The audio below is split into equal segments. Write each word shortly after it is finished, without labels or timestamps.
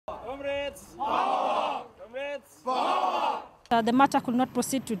Comrades! Power! Comrades! Power! The matter could not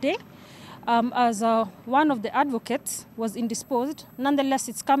proceed today as one of the advocates was indisposed. Nonetheless,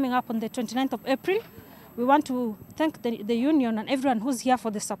 it's coming up on the 29th of April. We want to thank the union and everyone who's here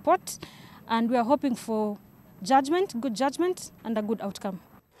for the support, and we are hoping for judgment, good judgment, and a good outcome.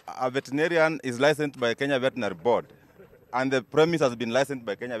 A veterinarian is licensed by Kenya Veterinary Board, and the premise has been licensed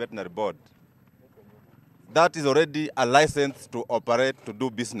by Kenya Veterinary Board. That is already a license to operate, to do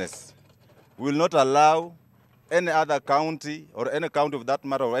business. We will not allow any other county, or any county of that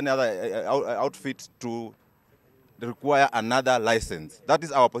matter, or any other outfit to require another license. That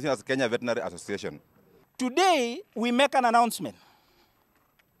is our position as Kenya Veterinary Association. Today, we make an announcement.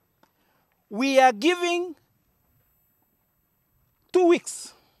 We are giving 2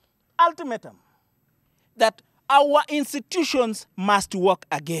 weeks ultimatum that our institutions must work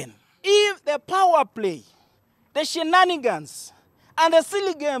again. If the power play, the shenanigans, and the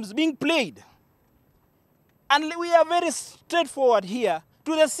silly games being played, and we are very straightforward here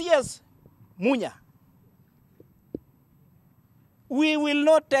to the CS Munya, we will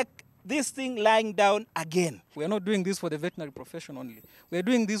not take this thing lying down again. We are not doing this for the veterinary profession only. We are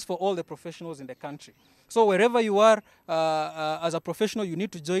doing this for all the professionals in the country. So wherever you are as a professional, you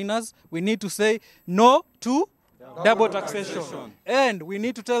need to join us. We need to say no to double taxation. And we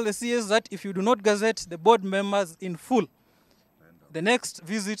need to tell the CS that if you do not gazette the board members in full, the next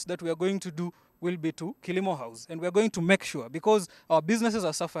visit that we are going to do will be to Kilimo House. And we are going to make sure, because our businesses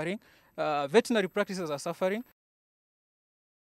are suffering, veterinary practices are suffering,